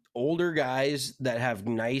 like older guys that have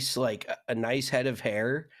a nice head of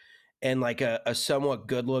hair and like a somewhat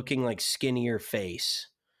good looking, like skinnier face.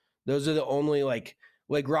 Those are the only like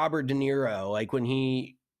Robert De Niro, like when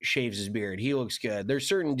he shaves his beard, he looks good. There's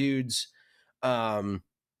certain dudes that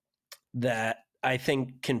I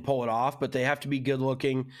think can pull it off, but they have to be good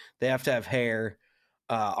looking. They have to have hair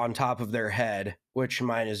on top of their head, which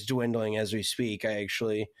mine is dwindling as we speak. I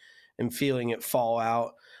actually am feeling it fall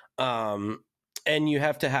out. And you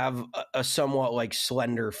have to have a somewhat like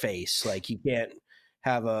slender face. Like you can't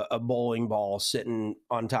have a bowling ball sitting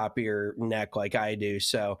on top of your neck like I do.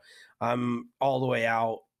 So I'm all the way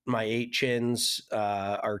out. My 8 chins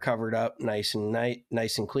are covered up nice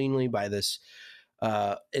and cleanly by this.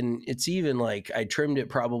 And it's even like I trimmed it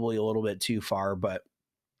probably a little bit too far, but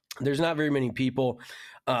there's not very many people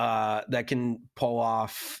that can pull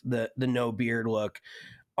off the no beard look.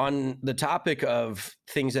 On the topic of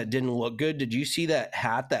things that didn't look good, did you see that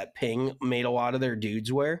hat that Ping made a lot of their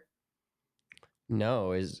dudes wear?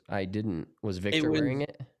 No, I didn't. Was Victor wearing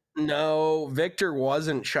it? No, Victor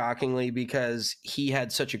wasn't, shockingly, because he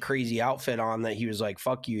had such a crazy outfit on that he was like,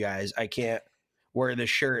 fuck you guys, I can't wear this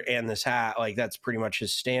shirt and this hat. Like that's pretty much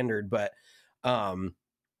his standard. But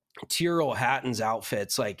Tyrrell Hatton's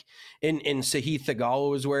outfits, like in Sahith Theegala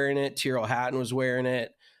was wearing it, Tyrrell Hatton was wearing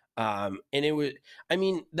it. And it was, I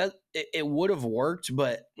mean, that it would have worked,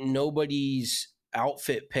 but nobody's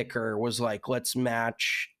outfit picker was like, let's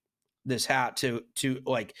match this hat to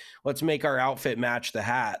like, let's make our outfit match the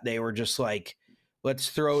hat. They were just like, let's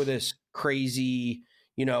throw this crazy,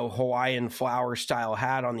 Hawaiian flower style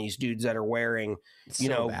hat on these dudes that are wearing,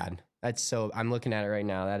 bad. I'm looking at it right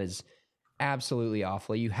now. That is absolutely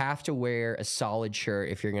awful. You have to wear a solid shirt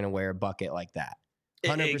if you're going to wear a bucket like that.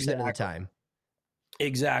 100% of the time.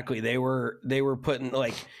 Exactly. They were putting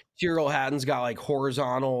like Tyrrell Hatton's got like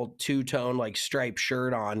horizontal two-tone like striped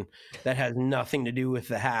shirt on that has nothing to do with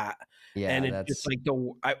the hat. Yeah, and it's just like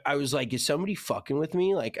I was like, is somebody fucking with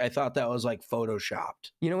me? Like I thought that was like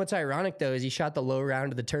photoshopped. You know what's ironic though is he shot the low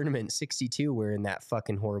round of the tournament 62 wearing that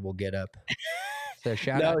fucking horrible getup. So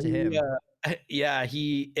shout out to him.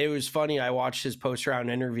 It was funny. I watched his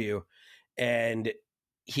post-round interview and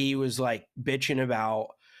he was like bitching about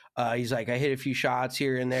he's like, I hit a few shots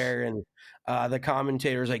here and there, and the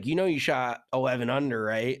commentator's like, you shot 11 under,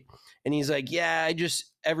 right? And he's like, yeah,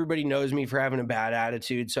 everybody knows me for having a bad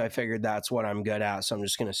attitude, so I figured that's what I'm good at, so I'm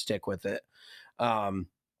just going to stick with it.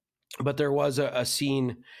 But there was a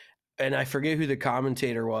scene, and I forget who the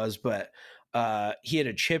commentator was, but he had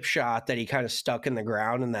a chip shot that he kind of stuck in the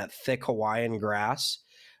ground in that thick Hawaiian grass,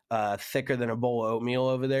 thicker than a bowl of oatmeal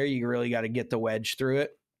over there. You really got to get the wedge through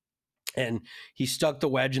it. And he stuck the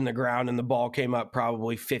wedge in the ground and the ball came up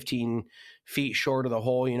probably 15 feet short of the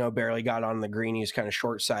hole, barely got on the green. He was kind of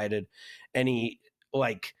short-sighted and he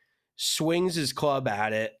like swings his club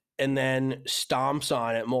at it and then stomps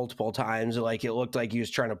on it multiple times. Like it looked like he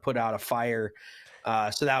was trying to put out a fire.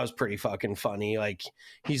 So that was pretty fucking funny. Like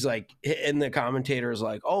he's like, and the commentator is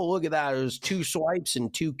like, oh, look at that. It was 2 swipes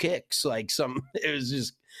and 2 kicks. Like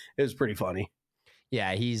it was pretty funny.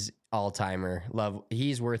 Yeah, he's all-timer.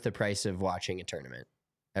 He's worth the price of watching a tournament.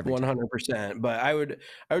 100%. But I would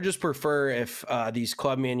just prefer if these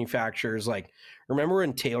club manufacturers, like, remember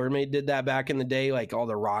when TaylorMade did that back in the day, like all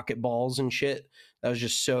the rocket balls and shit? That was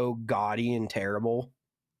just so gaudy and terrible.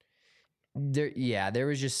 There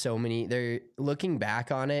was just so many. They're looking back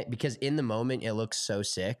on it because in the moment it looks so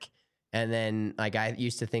sick. And then like I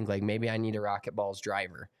used to think like maybe I need a rocket balls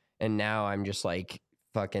driver. And now I'm just like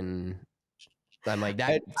fucking... I'm like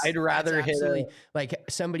that. I'd rather hit like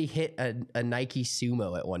somebody hit a Nike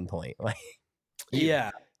Sumo at one point. Like, yeah,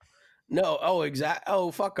 no. Oh, exact. Oh,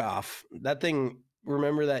 fuck off. That thing.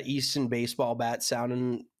 Remember that Easton baseball bat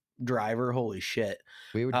sounding driver? Holy shit.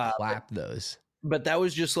 We would clap those. But that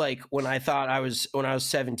was just like when I was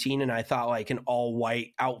 17 and I thought like an all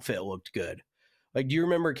white outfit looked good. Like, do you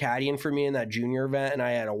remember caddying for me in that junior event? And I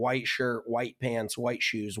had a white shirt, white pants, white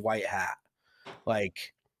shoes, white hat.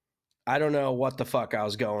 Like, I don't know what the fuck I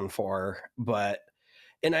was going for,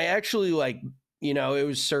 and I actually like, it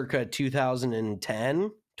was circa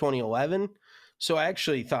 2011. So I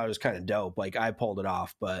actually thought it was kind of dope. Like I pulled it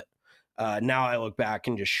off, but now I look back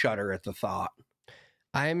and just shudder at the thought.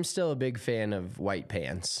 I'm still a big fan of white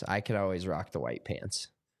pants. I could always rock the white pants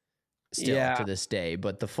still to this day,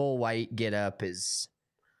 but the full white get up is,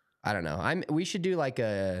 I don't know. We should do like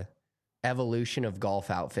a evolution of golf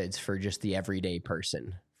outfits for just the everyday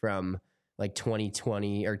person. From like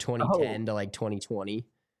 2020 or 2010 to like 2020.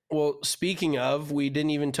 Well, speaking of, we didn't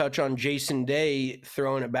even touch on Jason Day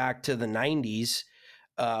throwing it back to the 90s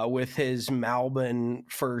with his Malbon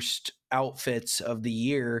first outfits of the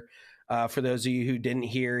year. For those of you who didn't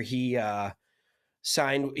hear, he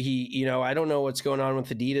signed, I don't know what's going on with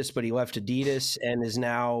Adidas, but he left Adidas and is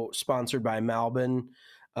now sponsored by Malbon.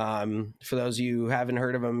 For those of you who haven't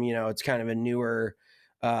heard of him, it's kind of a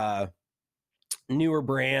newer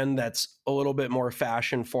brand that's a little bit more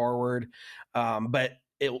fashion forward. But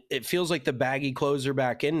it feels like the baggy clothes are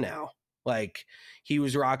back in now. Like he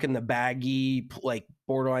was rocking the baggy, like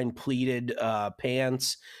borderline pleated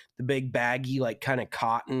pants, the big baggy, like kind of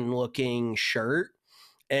cotton looking shirt.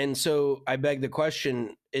 And so I beg the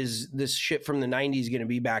question, is this shit from the 90s going to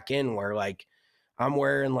be back in where like I'm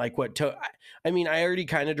wearing like I already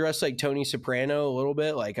kind of dress like Tony Soprano a little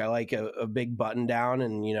bit. Like I like a big button down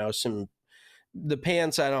and, the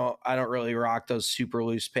pants. I don't really rock those super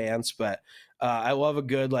loose pants, but I love a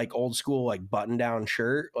good like old school like button down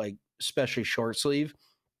shirt, like especially short sleeve.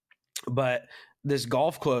 But this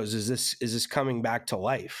golf clothes, is this coming back to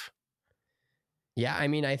life? Yeah,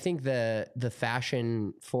 I think the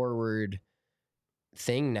fashion forward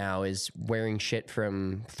thing now is wearing shit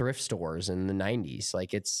from thrift stores in the 90s.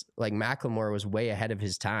 Like it's like Macklemore was way ahead of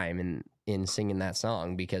his time in singing that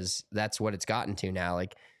song because that's what it's gotten to now.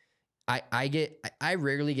 Like I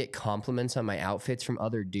rarely get compliments on my outfits from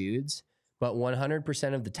other dudes, But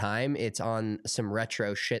 100% of the time, it's on some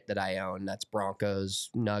retro shit that I own. That's Broncos,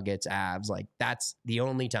 Nuggets, Avs. Like, that's the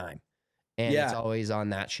only time. And it's always on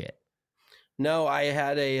that shit. No, I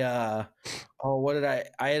had a, what did I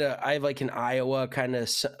have like an Iowa kind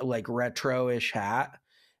of like retro-ish hat.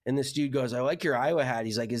 And this dude goes, I like your Iowa hat.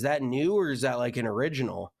 He's like, is that new or is that like an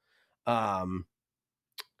original? And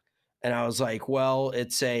I was like, well,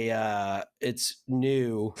 it's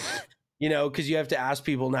new. You know, because you have to ask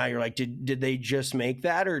people now. You're like, did they just make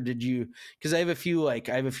that, or did you? Because I have a few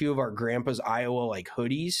of our grandpa's Iowa like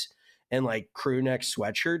hoodies and like crew neck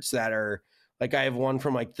sweatshirts that are like, I have one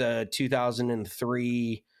from like the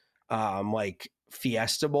 2003 like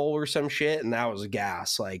Fiesta Bowl or some shit, and that was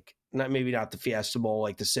gas. Like maybe not the Fiesta Bowl,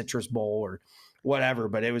 like the Citrus Bowl or whatever,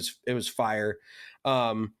 but it was fire.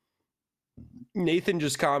 Nathan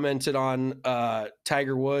just commented on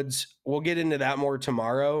Tiger Woods. We'll get into that more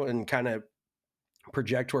tomorrow and kind of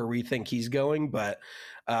project where we think he's going. But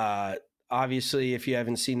obviously, if you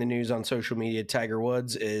haven't seen the news on social media, Tiger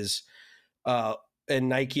Woods is and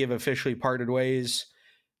Nike have officially parted ways.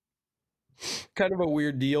 Kind of a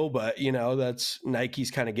weird deal, but you know, that's Nike's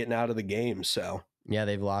kind of getting out of the game. So yeah,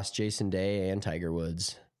 they've lost Jason Day and Tiger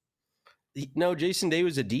Woods. No, Jason Day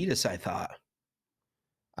was Adidas, I thought.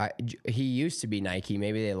 He used to be Nike.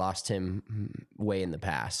 Maybe they lost him way in the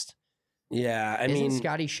past. Yeah, I Isn't mean,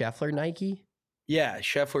 Scotty Scheffler Nike? Yeah,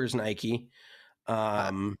 Scheffler's Nike.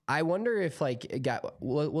 I wonder if like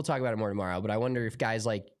we'll talk about it more tomorrow, but I wonder if guys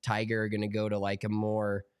like Tiger are going to go to like a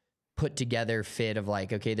more put together fit of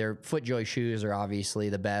like, okay, their FootJoy shoes are obviously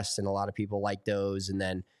the best, and a lot of people like those. And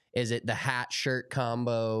then is it the hat shirt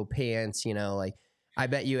combo pants? You know, like I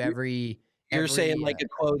bet you You're saying like a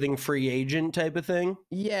clothing free agent type of thing?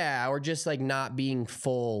 Yeah, or just like not being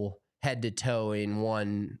full head to toe in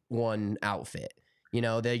one outfit. You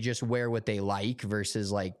know, they just wear what they like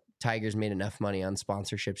versus like Tiger's made enough money on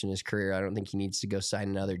sponsorships in his career. I don't think he needs to go sign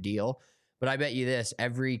another deal. But I bet you this,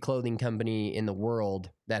 every clothing company in the world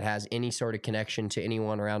that has any sort of connection to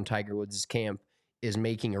anyone around Tiger Woods' camp is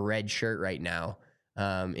making a red shirt right now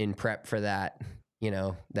in prep for that, you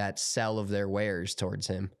know, that sell of their wares towards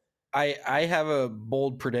him. I have a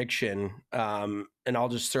bold prediction, and I'll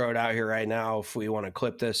just throw it out here right now if we want to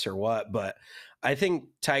clip this or what, but I think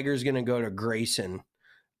Tiger's going to go to Grayson,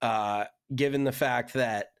 given the fact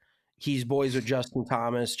that he's boys with Justin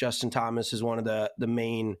Thomas. Justin Thomas is one of the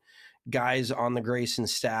main guys on the Grayson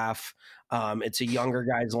staff. It's a younger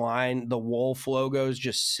guy's line. The Wolf logo is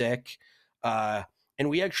just sick. And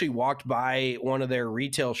we actually walked by one of their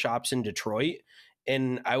retail shops in Detroit,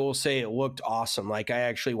 and I will say it looked awesome. Like I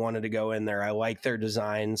actually wanted to go in there. I like their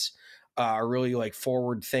designs, really like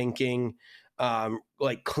forward thinking,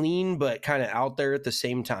 like clean, but kind of out there at the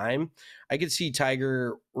same time. I could see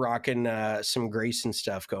Tiger rocking some Grayson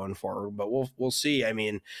stuff going forward, but we'll see. I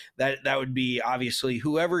mean, that would be obviously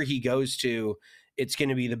whoever he goes to, it's going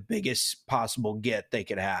to be the biggest possible get they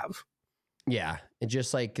could have. Yeah. It's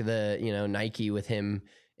just like the, you know, Nike with him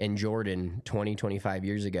and Jordan 25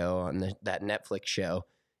 years ago on that Netflix show.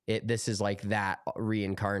 This is like that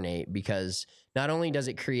reincarnate, because not only does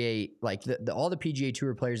it create like all the PGA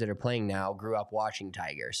Tour players that are playing now grew up watching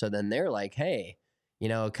Tiger. So then they're like, hey, you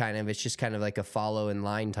know, kind of, it's just kind of like a follow in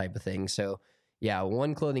line type of thing. So yeah,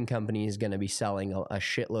 one clothing company is going to be selling a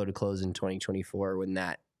shitload of clothes in 2024 when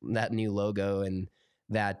that new logo and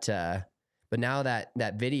that, but now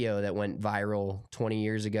that video that went viral 20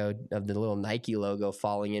 years ago of the little Nike logo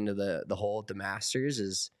falling into the hole at the Masters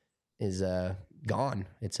is gone.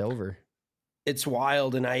 It's over. It's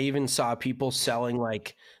wild. And I even saw people selling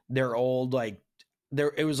like their old, like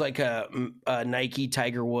it was like a Nike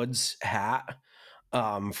Tiger Woods hat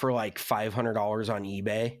for like $500 on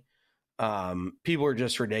eBay. People are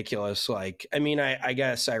just ridiculous. Like, I mean, I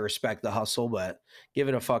guess I respect the hustle, but give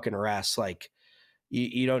it a fucking rest. Like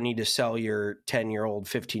you don't need to sell your 10-year-old,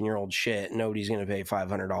 15-year-old shit. Nobody's going to pay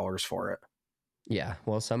 $500 for it. Yeah.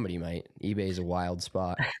 Well, somebody might. eBay is a wild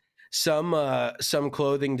spot. Some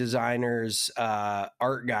clothing designers,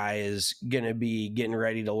 art guy is going to be getting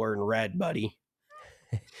ready to learn red, buddy.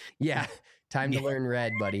 Yeah. Time to learn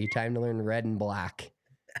red, buddy. Time to learn red and black.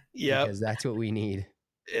 Yeah. Because that's what we need.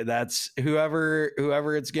 That's whoever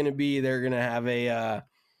it's going to be. They're going to have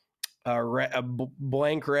a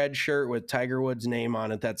blank red shirt with Tiger Woods' name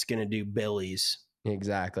on it. That's going to do Billy's.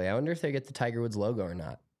 Exactly. I wonder if they get the Tiger Woods logo or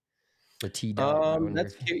not. The T.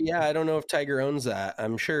 That's cute. Yeah, I don't know if Tiger owns that.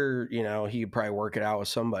 I'm sure, you know, he could probably work it out with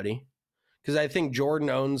somebody, because I think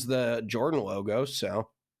Jordan owns the Jordan logo. So,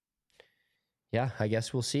 yeah, I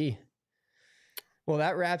guess we'll see. Well,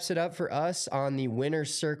 that wraps it up for us on the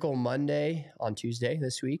Winner's Circle Monday on Tuesday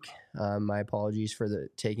this week. My apologies for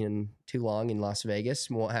taking too long in Las Vegas.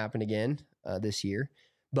 Won't happen again this year.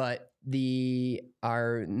 But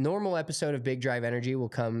our normal episode of Big Drive Energy will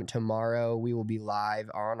come tomorrow. We will be live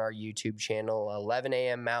on our YouTube channel, 11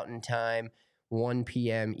 a.m. Mountain Time, 1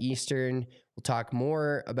 p.m. Eastern. We'll talk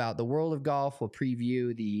more about the world of golf. We'll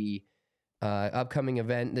preview the upcoming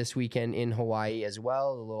event this weekend in Hawaii as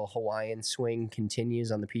well. The little Hawaiian swing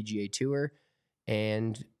continues on the PGA Tour.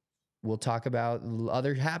 And we'll talk about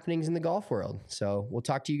other happenings in the golf world. So we'll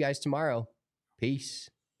talk to you guys tomorrow. Peace.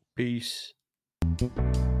 Peace.